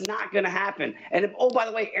 That's not going to happen. And by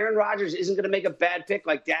the way, Aaron Rodgers isn't going to make a bad pick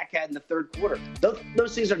like Dak had in the third quarter.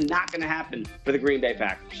 Those things are not going to happen for the Green Bay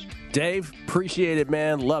Packers. Dave, appreciate it,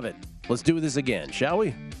 man. Love it. Let's do this again, shall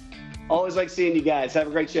we? Always like seeing you guys. Have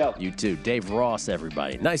a great show. You too. Dave Ross,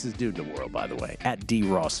 everybody. Nicest dude in the world, by the way. At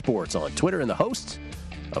DRoss Sports on Twitter, and the host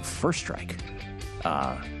of First Strike.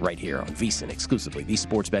 Right here on VSiN exclusively, the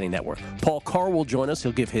Sports Betting Network. Paul Carr will join us.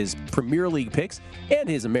 He'll give his Premier League picks and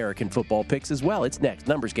his American football picks as well. It's next.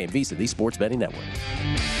 Numbers Game, VSiN, the Sports Betting Network.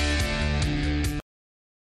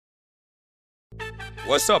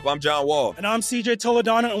 What's up? I'm John Wall. And I'm CJ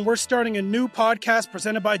Toledano, and we're starting a new podcast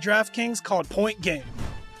presented by DraftKings called Point Game.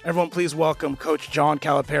 Everyone, please welcome Coach John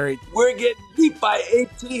Calipari. We're getting beat by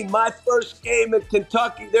 18. My first game in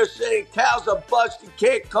Kentucky, they're saying Cal's a bust. He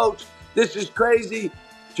can't coach. This is crazy.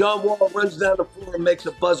 John Wall runs down the floor and makes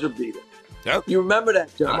a buzzer beater. Yep. You remember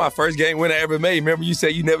that, John? That's my first game winner I ever made. Remember you said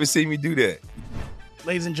you never see me do that.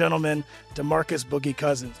 Ladies and gentlemen, DeMarcus Boogie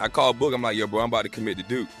Cousins. I called Boog. I'm like, yo, bro, I'm about to commit to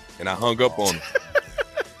Duke. And I hung up on him.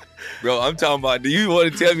 Bro, I'm talking about, do you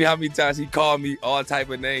want to tell me how many times he called me all type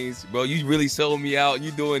of names? Bro, you really sold me out. You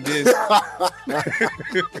doing this.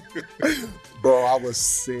 Bro, I was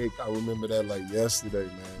sick. I remember that like yesterday,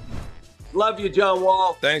 man. Love you, John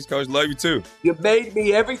Wall. Thanks, Coach. Love you, too. You made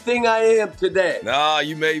me everything I am today. Nah,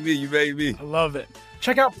 you made me. You made me. I love it.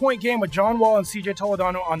 Check out Point Game with John Wall and CJ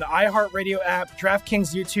Toledano on the iHeartRadio app,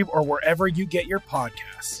 DraftKings YouTube, or wherever you get your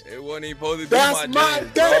podcasts. It wasn't even supposed to be That's my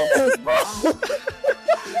dance, bro.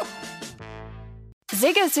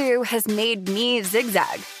 Zigazoo has made me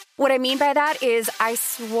zigzag. What I mean by that is I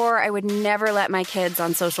swore I would never let my kids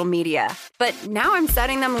on social media, but now I'm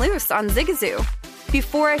setting them loose on Zigazoo.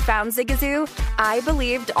 Before I found Zigazoo, I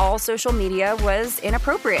believed all social media was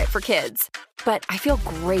inappropriate for kids. But I feel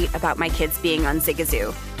great about my kids being on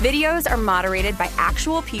Zigazoo. Videos are moderated by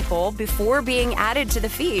actual people before being added to the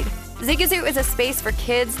feed. Zigazoo is a space for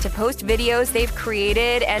kids to post videos they've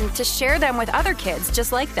created and to share them with other kids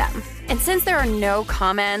just like them. And since there are no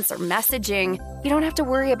comments or messaging, you don't have to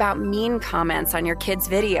worry about mean comments on your kids'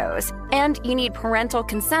 videos. And you need parental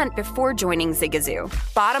consent before joining Zigazoo.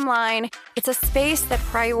 Bottom line, it's a space that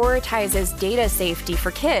prioritizes data safety for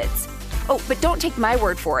kids. Oh, but don't take my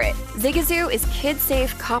word for it. Zigazoo is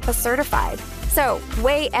KidSafe COPPA certified. So,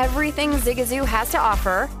 weigh everything Zigazoo has to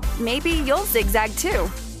offer. Maybe you'll zigzag too.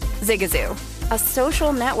 Zigazoo, a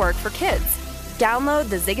social network for kids. Download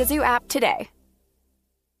the Zigazoo app today.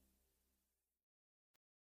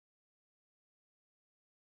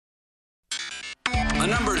 A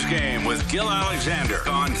numbers game Game with Gil Alexander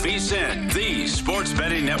on VSiN, the Sports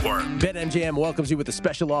Betting Network. BetMGM welcomes you with a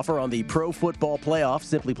special offer on the Pro Football Playoff.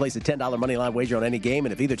 Simply place a $10 moneyline wager on any game,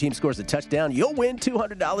 and if either team scores a touchdown, you'll win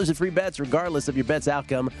 $200 in free bets, regardless of your bet's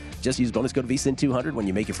outcome. Just use bonus code VSiN200 when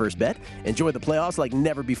you make your first bet. Enjoy the playoffs like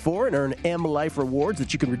never before and earn M Life rewards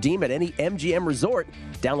that you can redeem at any MGM resort.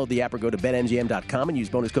 Download the app or go to BetMGM.com and use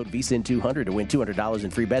bonus code VSiN200 to win $200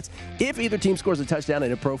 in free bets if either team scores a touchdown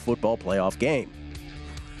in a Pro Football Playoff game.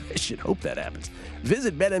 I should hope that happens.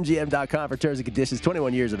 Visit BetMGM.com for terms and conditions.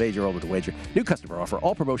 21 years of age or older to wager. New customer offer.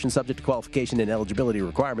 All promotions subject to qualification and eligibility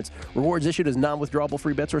requirements. Rewards issued as non-withdrawable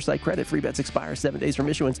free bets or site credit. Free bets expire 7 days from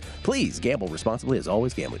issuance. Please gamble responsibly. As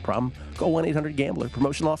always, gambling problem? Call 1-800-GAMBLER.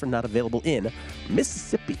 Promotional offer not available in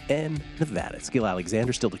Mississippi and Nevada. Gil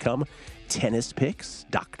Alexander still to come. Tennis picks.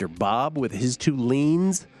 Dr. Bob with his two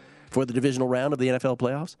leans for the divisional round of the NFL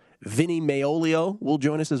playoffs. Vinny Maolio will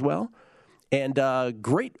join us as well. And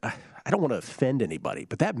great, I don't want to offend anybody,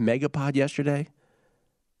 but that Megapod yesterday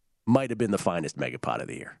might have been the finest Megapod of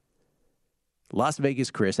the year. Las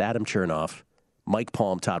Vegas Chris, Adam Chernoff, Mike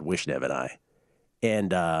Palm, Todd Wishnev, and I.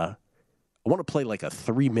 And I want to play like a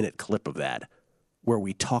 3-minute clip of that where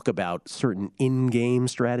we talk about certain in-game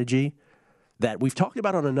strategy that we've talked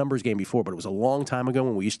about on a numbers game before, but it was a long time ago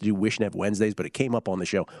when we used to do Wishnev Wednesdays, but it came up on the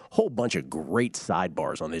show. Whole bunch of great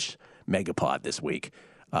sidebars on this Megapod this week.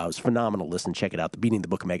 It was phenomenal. Listen, check it out. The Beating the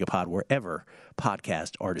Book Megapod, wherever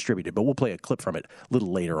podcasts are distributed. But we'll play a clip from it a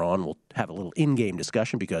little later on. We'll have a little in-game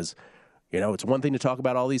discussion because, you know, it's one thing to talk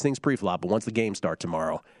about all these things pre-flop, but once the games start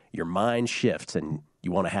tomorrow, your mind shifts and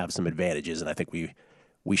you want to have some advantages. And I think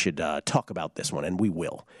we should talk about this one, and we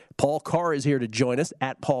will. Paul Carr is here to join us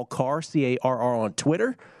at Paul Carr, C-A-R-R on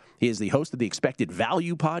Twitter. He is the host of the Expected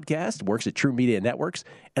Value podcast, works at True Media Networks,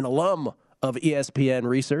 an alum of ESPN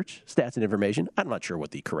Research, Stats and Information. I'm not sure what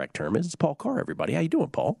the correct term is. It's Paul Carr, everybody. How you doing,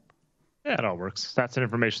 Paul? Yeah, it all works. Stats and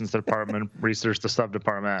Information's the department, research the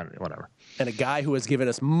sub-department, whatever. And a guy who has given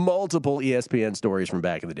us multiple ESPN stories from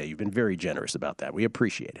back in the day. You've been very generous about that. We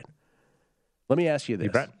appreciate it. Let me ask you this.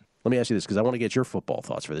 You bet. Let me ask you this, because I want to get your football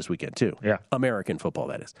thoughts for this weekend, too. Yeah. American football,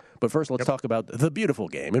 that is. But first, let's talk about the beautiful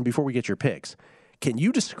game. And before we get your picks, can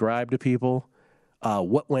you describe to people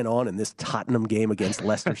what went on in this Tottenham game against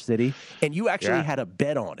Leicester City? And you actually had a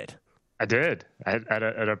bet on it. I did. I had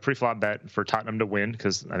a pre-flop bet for Tottenham to win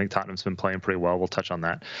because I think Tottenham's been playing pretty well. We'll touch on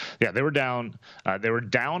that. Yeah, they were down. They were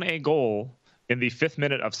down a goal in the 5th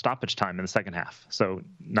minute of stoppage time in the second half. So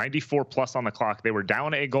 94 plus on the clock. They were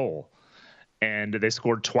down a goal, and they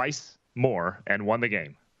scored twice more and won the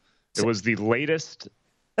game. It was the latest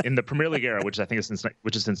in the Premier League era, which I think is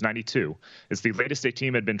since '92. It's the latest a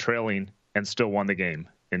team had been trailing and still won the game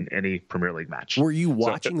in any Premier League match. Were you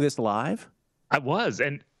watching this live? I was,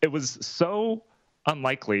 and it was so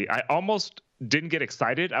unlikely. I almost didn't get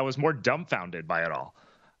excited. I was more dumbfounded by it all.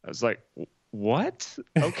 I was like, what?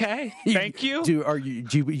 Okay, thank you.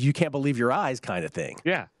 You can't believe your eyes kind of thing.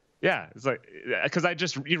 Yeah. Yeah, it's like,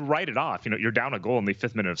 because you write it off. You know, you're down a goal in the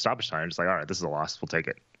 5th minute of stoppage time. It's like, all right, this is a loss. We'll take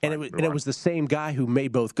it. And it was the same guy who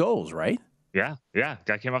made both goals, right? Yeah.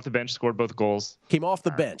 Guy came off the bench, scored both goals. Came off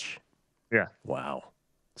the bench. Yeah. Wow,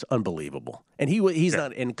 it's unbelievable. And he's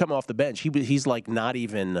not. And coming off the bench, he's like not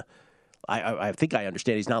even. I think I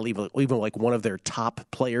understand he's not even like one of their top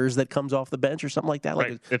players that comes off the bench or something like that.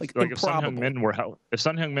 Right. If Son Heung-min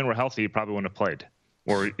were healthy, he probably wouldn't have played.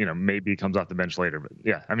 Or, you know, maybe he comes off the bench later. But,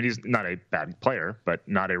 yeah, I mean, he's not a bad player, but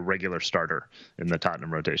not a regular starter in the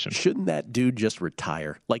Tottenham rotation. Shouldn't that dude just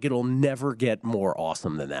retire? Like, it'll never get more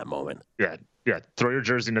awesome than that moment. Yeah. Throw your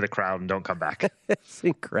jersey into the crowd and don't come back. It's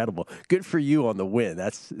incredible. Good for you on the win.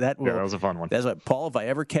 That was a fun one. That's right. Paul, if I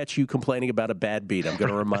ever catch you complaining about a bad beat, I'm going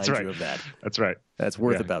to remind you of that. That's right. That's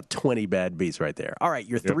worth about 20 bad beats right there. All right,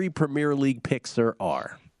 your 3 Premier League picks, sir,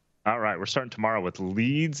 are... All right, we're starting tomorrow with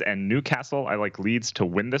Leeds and Newcastle. I like Leeds to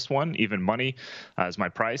win this one. Even money is my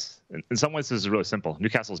price. In some ways, this is really simple.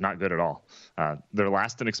 Newcastle's not good at all. They're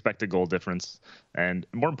last in expected goal difference. And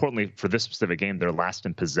more importantly, for this specific game, they're last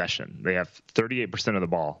in possession. They have 38% of the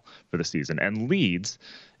ball for the season. And Leeds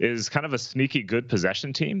is kind of a sneaky good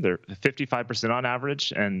possession team. They're 55% on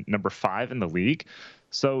average and number 5 in the league.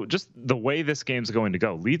 So just the way this game's going to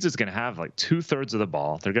go, Leeds is going to have like 2/3 of the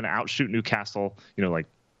ball. They're going to outshoot Newcastle, like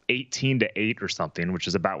 18-8 or something, which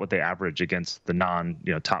is about what they average against the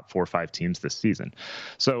top 4 or 5 teams this season.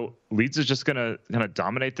 So Leeds is just going to kind of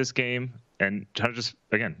dominate this game and try to just,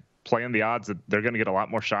 again, play in the odds that they're going to get a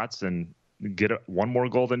lot more shots and get one more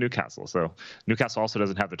goal than Newcastle. So Newcastle also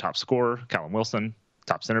doesn't have the top scorer, Callum Wilson,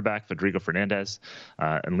 top center back, Federico Fernandez,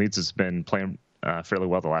 and Leeds has been playing fairly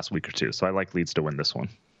well the last week or two. So I like Leeds to win this one.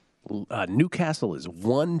 Newcastle is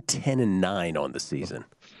 1-10-9 on the season.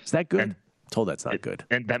 Is that good? Told that's not good.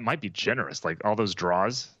 And that might be generous. Like all those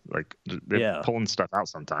draws, like they're pulling stuff out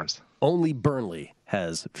sometimes. Only Burnley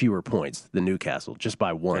has fewer points than Newcastle, just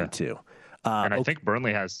by 1, 2. And I think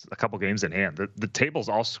Burnley has a couple games in hand. The table's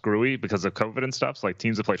all screwy because of COVID and stuff. So like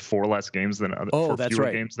teams have played 4 less games than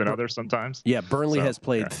fewer games than others sometimes. Yeah, Burnley has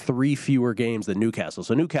played 3 fewer games than Newcastle.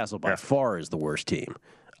 So Newcastle by far is the worst team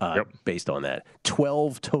based on that.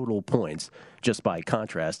 12 total points. Just by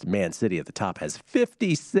contrast, Man City at the top has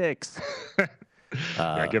 56.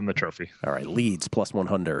 Give them the trophy. All right, Leeds plus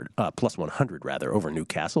 100 over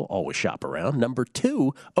Newcastle. Always shop around. Number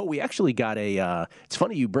 2. Oh, we actually got it's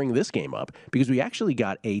funny you bring this game up because we actually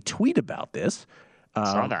got a tweet about this.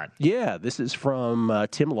 Saw that. Yeah, this is from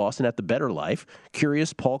Tim Lawson at The Better Life.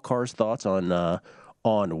 Curious Paul Carr's thoughts on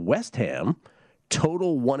West Ham.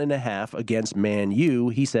 Total 1.5 against Man U.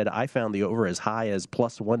 He said, I found the over as high as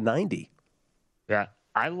plus 190. Yeah.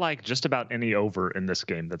 I like just about any over in this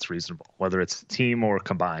game that's reasonable, whether it's team or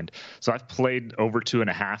combined. So I've played over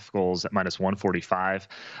 2.5 goals at minus 145.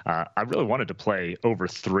 I really wanted to play over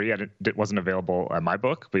 3. It wasn't available at my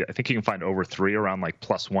book, but I think you can find over 3 around like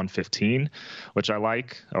plus 115, which I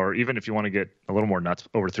like. Or even if you want to get a little more nuts,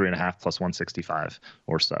 over 3.5 plus 165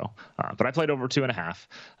 or so. But I played over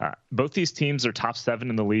 2.5. Both these teams are top 7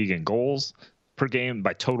 in the league in goals per game,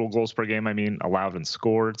 by total goals per game, I mean, allowed and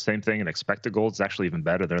scored. Same thing in expected goals. It's actually even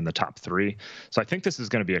better. They're in the top 3. So I think this is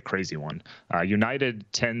going to be a crazy one. United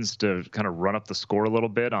tends to kind of run up the score a little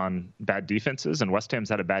bit on bad defenses, and West Ham's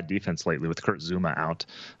had a bad defense lately with Kurt Zouma out,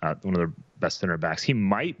 one of their best center backs. He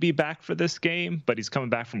might be back for this game, but he's coming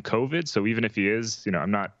back from COVID. So even if he is, I'm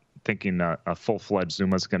not thinking a full-fledged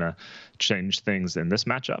Zuma's going to change things in this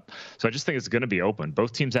matchup. So I just think it's going to be open.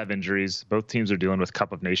 Both teams have injuries. Both teams are dealing with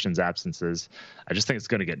Cup of Nations absences. I just think it's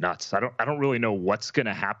going to get nuts. I don't really know what's going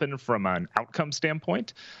to happen from an outcome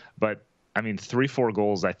standpoint, but I mean, 3-4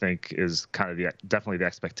 goals, I think, is kind of definitely the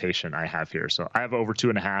expectation I have here. So I have over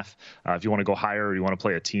 2.5. If you want to go higher or you want to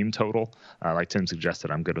play a team total, like Tim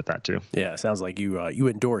suggested, I'm good with that too. Yeah, sounds like you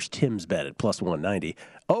endorse Tim's bet at plus 190.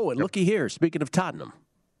 Oh, and looky here. Speaking of Tottenham.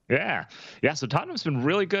 Yeah. So Tottenham's been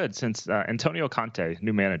really good since Antonio Conte,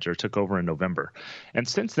 new manager, took over in November. And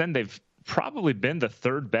since then, they've probably been the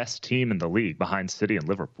 3rd best team in the league behind City and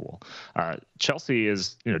Liverpool. Chelsea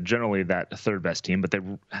is, generally that 3rd best team, but they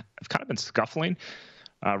have kind of been scuffling.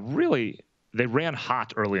 Really, they ran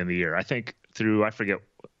hot early in the year. I think through, I forget,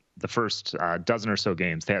 the first dozen or so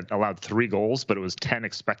games, they had allowed 3 goals, but it was 10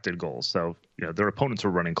 expected goals. So, their opponents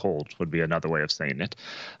were running cold would be another way of saying it.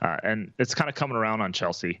 And it's kind of coming around on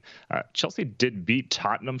Chelsea. Chelsea did beat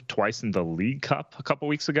Tottenham twice in the League Cup a couple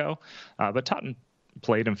weeks ago, but Tottenham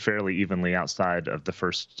played them fairly evenly outside of the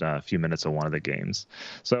first few minutes of one of the games.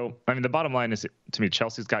 So, I mean, the bottom line is, to me,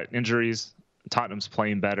 Chelsea's got injuries. Tottenham's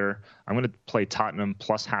playing better. I'm going to play Tottenham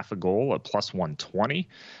plus half a goal at plus 120.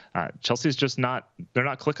 Chelsea's just they're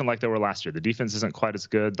not clicking like they were last year. The defense isn't quite as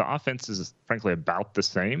good. The offense is frankly about the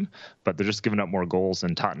same, but they're just giving up more goals,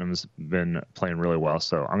 and Tottenham's been playing really well.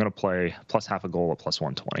 So I'm going to play plus half a goal at plus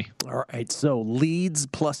 120. All right. So Leeds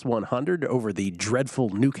plus 100 over the dreadful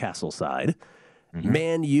Newcastle side. Mm-hmm.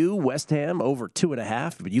 Man U, West Ham over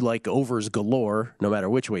 2.5, but you like overs galore no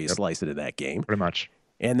matter which way you slice it in that game. Pretty much.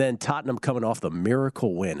 And then Tottenham coming off the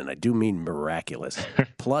miracle win, and I do mean miraculous,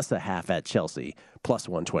 plus 0.5 at Chelsea, plus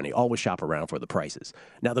 120. Always shop around for the prices.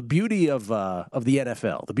 Now, the beauty of the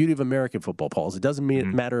NFL, the beauty of American football, Paul, is it doesn't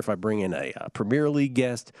matter if I bring in a Premier League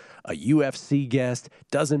guest, a UFC guest,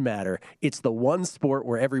 doesn't matter. It's the one sport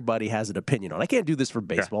where everybody has an opinion on. I can't do this for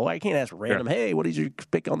baseball. I can't ask random, hey, what did you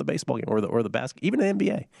pick on the baseball game or the basketball, even the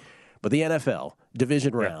NBA. But the NFL,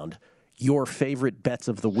 division round, your favorite bets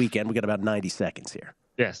of the weekend. We got about 90 seconds here.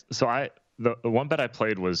 Yes. So the one bet I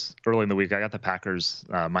played was early in the week. I got the Packers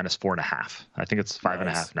minus 4.5. I think it's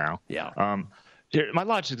 5.5 now. Yeah. Here, my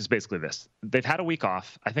logic is basically this. They've had a week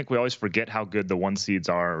off. I think we always forget how good the 1 seeds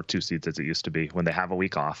are, or 2 seeds as it used to be, when they have a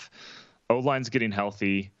week off. O-line's getting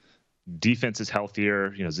healthy. Defense is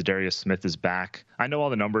healthier. Zadarius Smith is back. I know all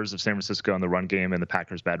the numbers of San Francisco in the run game and the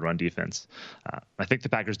Packers' bad run defense. I think the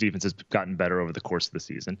Packers' defense has gotten better over the course of the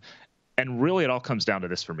season. And really, it all comes down to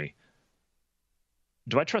this for me.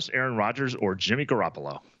 Do I trust Aaron Rodgers or Jimmy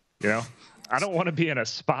Garoppolo? I don't want to be in a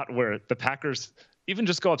spot where the Packers even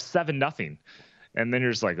just go up 7-0. And then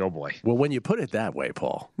you're just like, oh boy. Well, when you put it that way,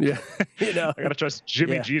 Paul, I got to trust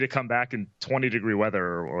Jimmy G to come back in 20-degree weather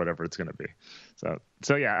or whatever it's going to be.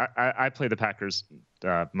 So yeah, I play the Packers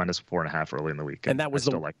minus 4.5 early in the week. And that was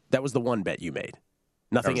the one bet you made.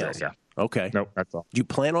 Nothing else. Yeah. Okay. Nope, that's all. Do you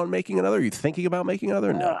plan on making another? Are you thinking about making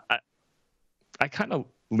another? No. I kind of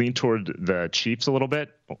lean toward the Chiefs a little bit,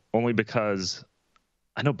 only because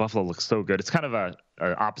I know Buffalo looks so good. It's kind of a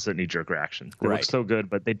opposite knee-jerk reaction. They look so good,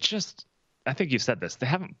 but they just, I think you've said this, they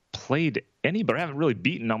haven't played anybody, haven't really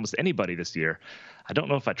beaten almost anybody this year. I don't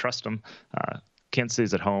know if I trust them. Kansas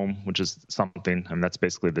City's at home, which is something. I mean, that's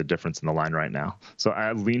basically the difference in the line right now. So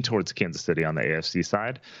I lean towards Kansas City on the AFC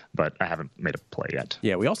side, but I haven't made a play yet.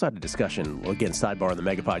 Yeah, we also had a discussion, again, sidebar on the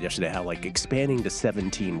Megapod yesterday, how like expanding to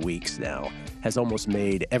 17 weeks now has almost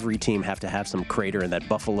made every team have to have some crater in that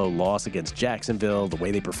Buffalo loss against Jacksonville, the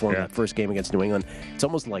way they performed that first game against New England. It's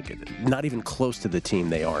almost like not even close to the team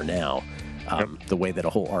they are now, the way that a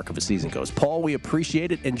whole arc of a season goes. Paul, we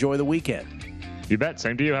appreciate it. Enjoy the weekend. You bet.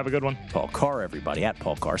 Same to you. Have a good one. Paul Carr, everybody, at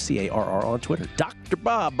Paul Carr, C-A-R-R on Twitter. Dr.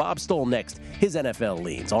 Bob Stoll next. His NFL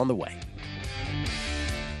leans on the way.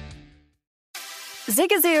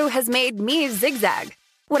 Zigazoo has made me zigzag.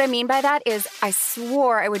 What I mean by that is I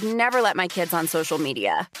swore I would never let my kids on social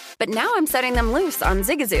media. But now I'm setting them loose on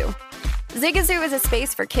Zigazoo. Zigazoo is a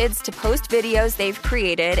space for kids to post videos they've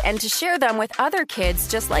created and to share them with other kids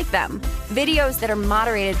just like them. Videos that are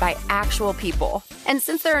moderated by actual people. And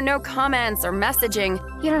since there are no comments or messaging,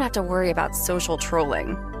 you don't have to worry about social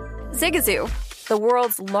trolling. Zigazoo, the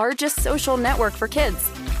world's largest social network for kids.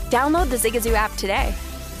 Download the Zigazoo app today.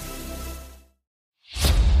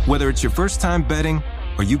 Whether it's your first time betting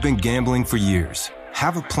or you've been gambling for years,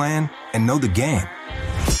 have a plan and know the game.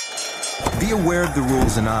 Be aware of the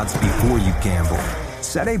rules and odds before you gamble.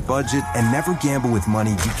 Set a budget and never gamble with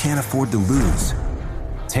money you can't afford to lose.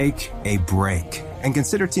 Take a break and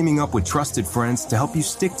consider teaming up with trusted friends to help you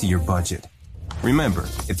stick to your budget. Remember,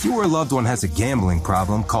 if you or a loved one has a gambling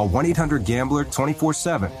problem, call 1-800-GAMBLER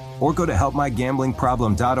 24/7 or go to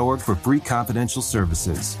helpmygamblingproblem.org for free confidential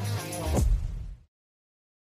services.